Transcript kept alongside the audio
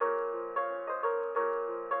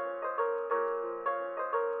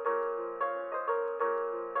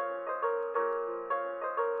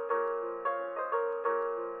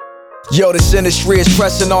Yo, this industry is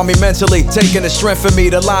pressing on me mentally, taking the strength from me.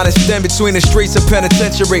 The line is thin between the streets and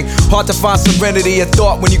penitentiary. Hard to find serenity in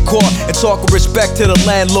thought when you caught, and talk with respect to the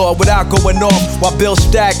landlord without going off while bills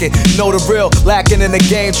stacking. Know the real, lacking in the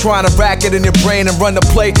game, trying to rack it in your brain and run the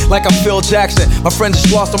play like I'm Phil Jackson. My friend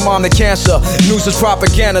just lost her mom to cancer. News is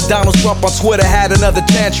propaganda. Donald Trump on Twitter had another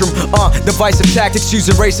tantrum. Divisive tactics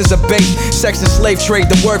using race as a bait. Sex and slave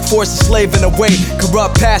trade, the workforce is slaving away.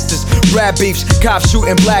 Corrupt pastors, rap beefs, cops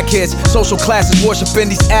shooting black kids. Social classes worshiping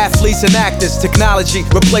these athletes and actors. Technology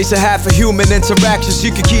replacing half of human interactions.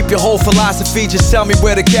 You can keep your whole philosophy, just tell me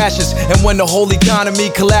where the cash is. And when the whole economy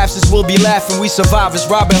collapses, we'll be laughing. We survivors,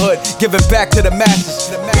 Robin Hood, giving back to the masses.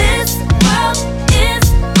 This world is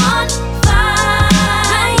on fire.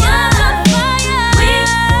 We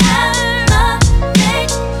elevate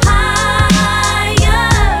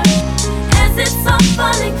higher as it's all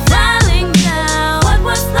falling down. What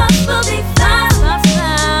was lost will be found.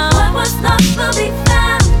 What was lost will be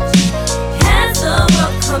found as the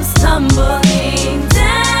world comes tumbling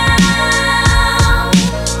down.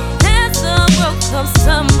 As the world comes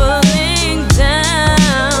tumbling down.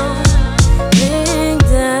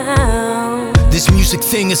 This music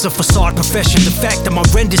thing is a facade profession. The fact that my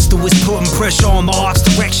renders do is putting pressure on the art's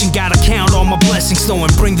direction. Gotta count all my blessings, though,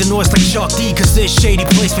 and bring the noise like Chuck D. Cause this shady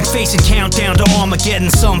place been facing countdown to Armageddon.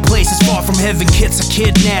 Some places far from heaven, kids are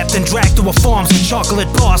kidnapped and dragged to a farm so chocolate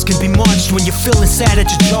bars can be munched. When you're feeling sad at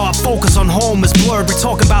your job, focus on home is blurred. We're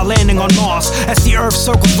talking about landing on Mars as the earth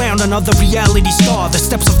circles round another reality star. The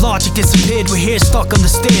steps of logic disappeared. We're here stuck on the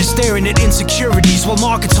stairs, staring at insecurities while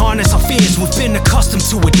markets harness our fears. We've been accustomed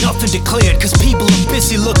to it, nothing declared. Cause people are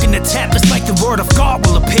busy looking at tablets like the word of God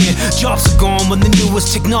will appear. Jobs are gone when the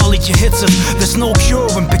newest technology hits us. There's no cure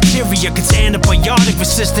when bacteria gets antibiotic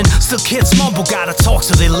resistant. Still kids mumble, gotta talk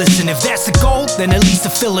so they listen. If that's the goal, then at least to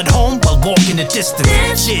feel at home while walking the distance.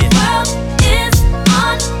 This world is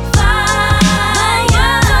on